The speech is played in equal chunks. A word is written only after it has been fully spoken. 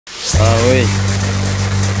Wih,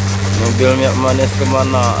 mobil minyak manis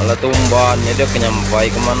kemana? Lah tumban, ya dia kenyampai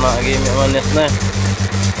kemana lagi minyak manis nih?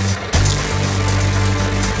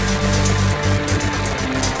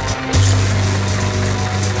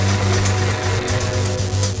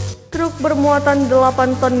 Truk bermuatan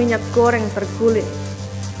 8 ton minyak goreng terguling.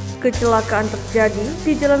 Kecelakaan terjadi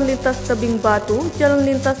di jalan lintas Tebing Batu, jalan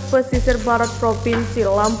lintas Pesisir Barat Provinsi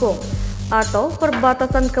Lampung, atau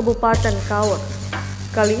perbatasan Kabupaten Kaur.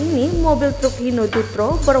 Kali ini mobil truk Hino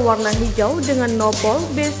Dutro berwarna hijau dengan Nopol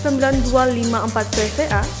B 9254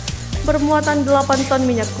 cca bermuatan 8 ton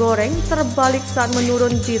minyak goreng terbalik saat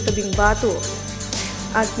menurun di Tebing Batu.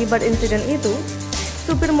 Akibat insiden itu,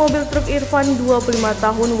 supir mobil truk Irfan 25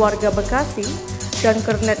 tahun warga Bekasi dan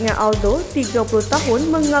kernetnya Aldo 30 tahun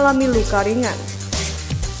mengalami luka ringan.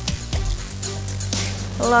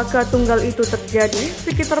 Laka tunggal itu terjadi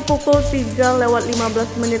sekitar pukul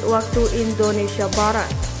 3:15 waktu Indonesia Barat.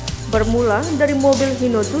 Bermula dari mobil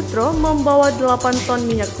Hino Dutro membawa 8 ton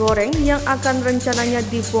minyak goreng yang akan rencananya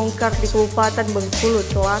dibongkar di Kabupaten Bengkulu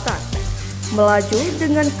Selatan, melaju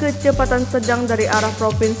dengan kecepatan sedang dari arah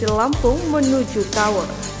Provinsi Lampung menuju Kaur.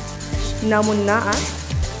 Namun naas,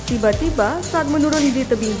 tiba-tiba saat menurun di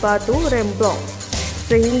Tebing Batu remblong,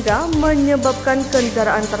 sehingga menyebabkan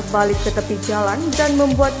kendaraan terbalik ke tepi jalan dan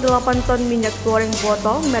membuat 8 ton minyak goreng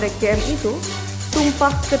botol merek GM itu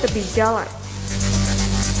tumpah ke tepi jalan.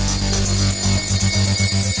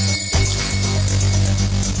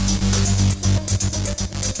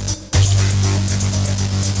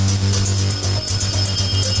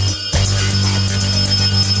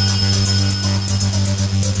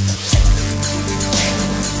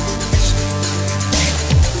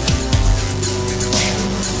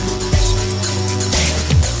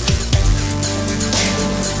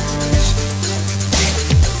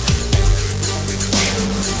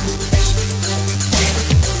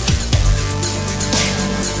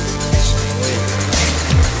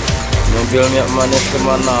 Mobil minyak manis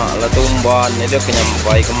kemana? Lah tumban, ya dia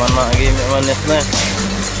kenyampai kemana lagi minyak manis nih?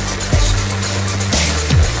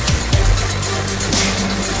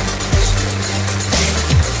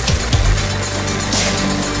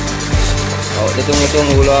 Oh,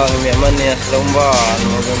 ditunggu-tunggu lah minyak manis, tumban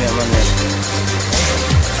mobil minyak manis.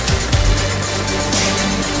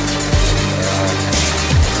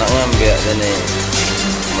 Nak ngambil sini,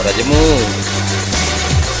 merajemu.